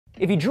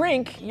If you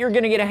drink, you're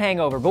gonna get a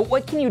hangover, but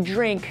what can you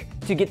drink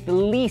to get the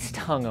least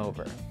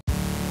hungover?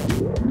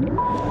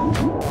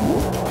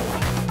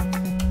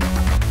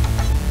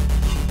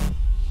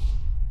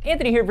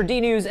 Anthony here for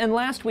D-News, and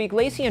last week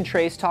Lacey and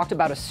Trace talked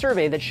about a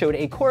survey that showed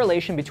a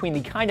correlation between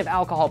the kind of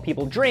alcohol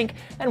people drink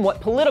and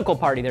what political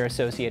party they're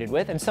associated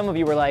with, and some of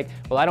you were like,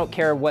 well, I don't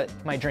care what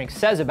my drink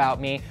says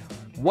about me.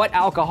 What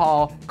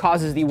alcohol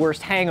causes the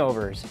worst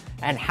hangovers?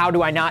 And how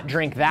do I not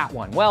drink that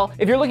one? Well,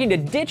 if you're looking to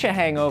ditch a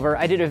hangover,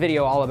 I did a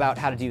video all about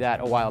how to do that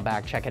a while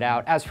back, check it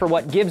out. As for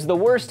what gives the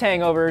worst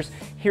hangovers,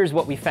 here's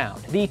what we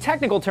found. The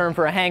technical term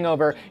for a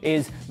hangover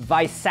is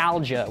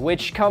visalgia,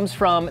 which comes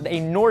from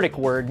a Nordic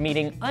word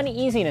meaning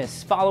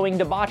uneasiness following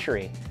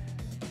debauchery.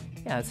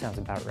 Yeah, that sounds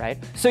about right.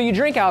 So you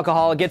drink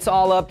alcohol, it gets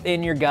all up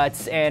in your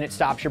guts, and it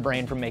stops your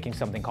brain from making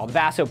something called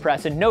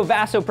vasopressin. No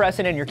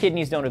vasopressin, and your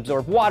kidneys don't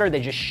absorb water, they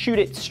just shoot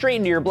it straight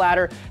into your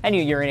bladder, and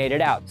you urinate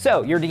it out.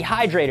 So you're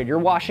dehydrated, you're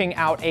washing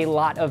out a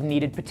lot of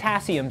needed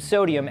potassium,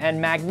 sodium,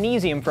 and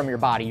magnesium from your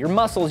body. Your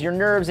muscles, your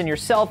nerves, and your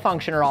cell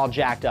function are all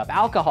jacked up.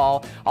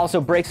 Alcohol also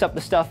breaks up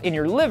the stuff in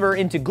your liver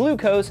into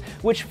glucose,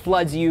 which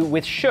floods you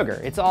with sugar.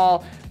 It's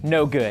all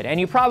no good, and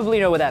you probably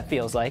know what that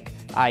feels like,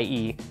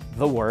 i.e.,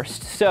 the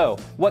worst. So,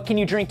 what can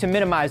you drink to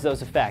minimize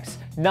those effects?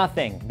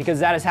 Nothing, because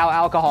that is how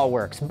alcohol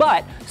works.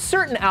 But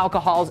certain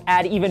alcohols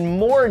add even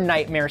more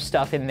nightmare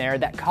stuff in there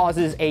that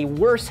causes a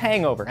worse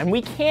hangover, and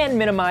we can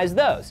minimize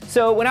those.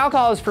 So when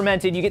alcohol is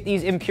fermented, you get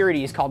these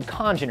impurities called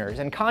congeners,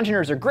 and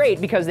congeners are great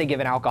because they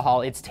give an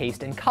alcohol its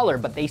taste and color,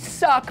 but they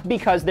suck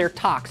because they're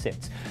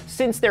toxins.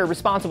 Since they're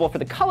responsible for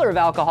the color of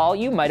alcohol,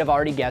 you might have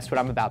already guessed what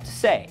I'm about to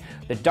say.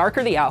 The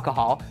darker the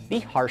alcohol, the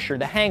harsher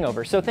the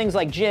hangover. So things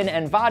like gin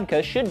and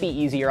vodka should be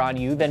easier on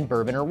you than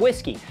bourbon or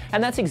whiskey.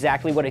 And that's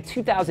exactly what a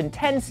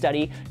 2010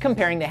 study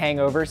comparing the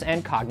hangovers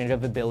and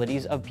cognitive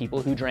abilities of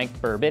people who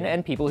drank bourbon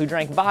and people who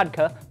drank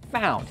vodka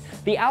found.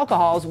 The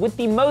alcohols with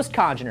the most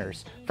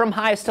congeners, from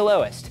highest to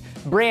lowest: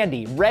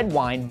 brandy, red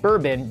wine,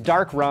 bourbon,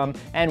 dark rum,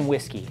 and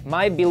whiskey.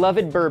 My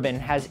beloved bourbon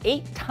has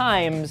 8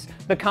 times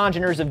the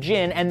congeners of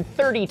gin and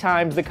 30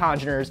 times the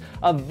congeners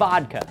of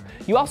vodka.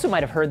 You also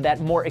might have heard that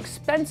more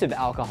expensive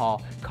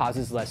alcohol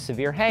causes less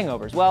severe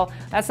hangovers. Well,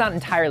 that's not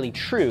entirely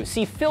true.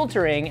 See,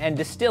 filtering and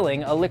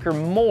distilling a liquor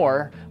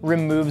more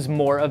removes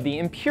more of the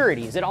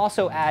impurities. It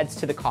also adds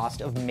to the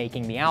cost of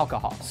making the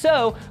alcohol.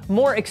 So,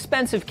 more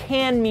expensive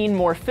can mean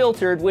more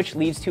filtered, which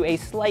leads to a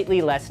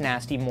slightly less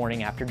nasty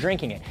morning after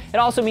drinking it. It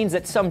also means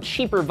that some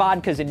cheaper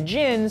vodkas and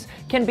gins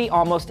can be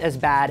almost as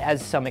bad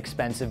as some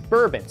expensive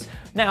bourbons.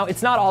 Now,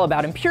 it's not all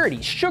about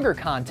impurities. Sugar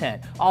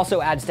content also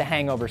adds to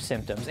hangover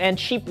symptoms, and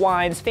cheap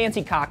wines,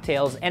 fancy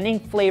cocktails, any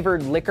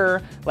flavored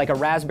liquor like a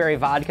raspberry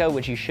vodka,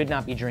 which you should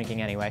not be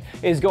drinking anyway,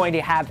 is going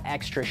to have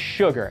extra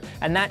sugar.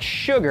 And that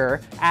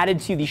sugar,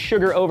 added to the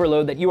sugar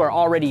overload that you are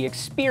already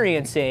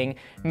experiencing,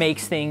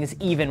 makes things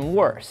even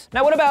worse.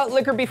 Now, what about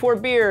liquor before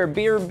beer,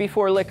 beer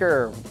before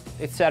liquor,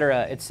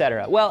 etc.,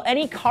 etc.? Well,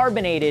 any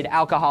carbonated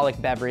alcoholic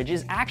beverage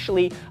is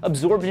actually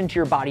absorbed into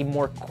your body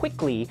more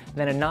quickly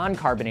than a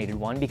non-carbonated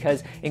one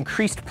because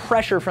increased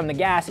pressure from the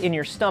gas in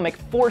your stomach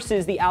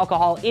forces the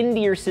alcohol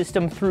into your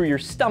system through your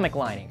stomach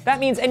lining. That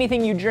means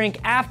anything you drink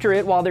after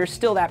it while there's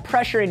still that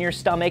pressure in your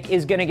stomach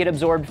is gonna get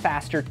absorbed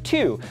faster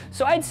too.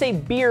 So I'd say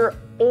beer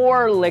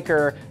or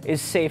liquor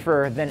is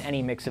safer than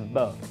any mix of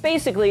both.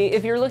 Basically,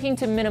 if you're looking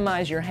to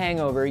minimize your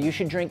hangover, you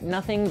should drink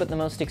nothing but the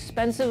most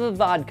expensive of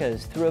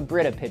vodkas through a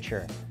Brita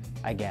pitcher,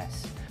 I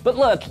guess. But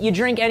look, you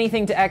drink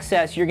anything to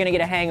excess, you're gonna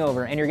get a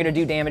hangover and you're gonna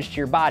do damage to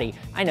your body.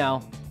 I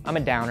know, I'm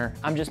a downer.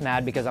 I'm just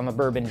mad because I'm a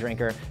bourbon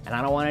drinker and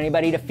I don't want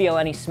anybody to feel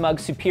any smug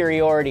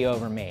superiority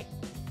over me.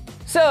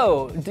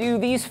 So, do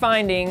these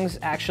findings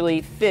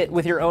actually fit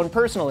with your own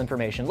personal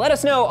information? Let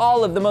us know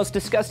all of the most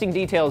disgusting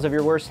details of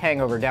your worst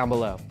hangover down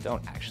below.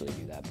 Don't actually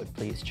do that, but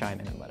please chime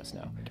in and let us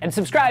know. And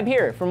subscribe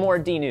here for more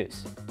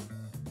D-News.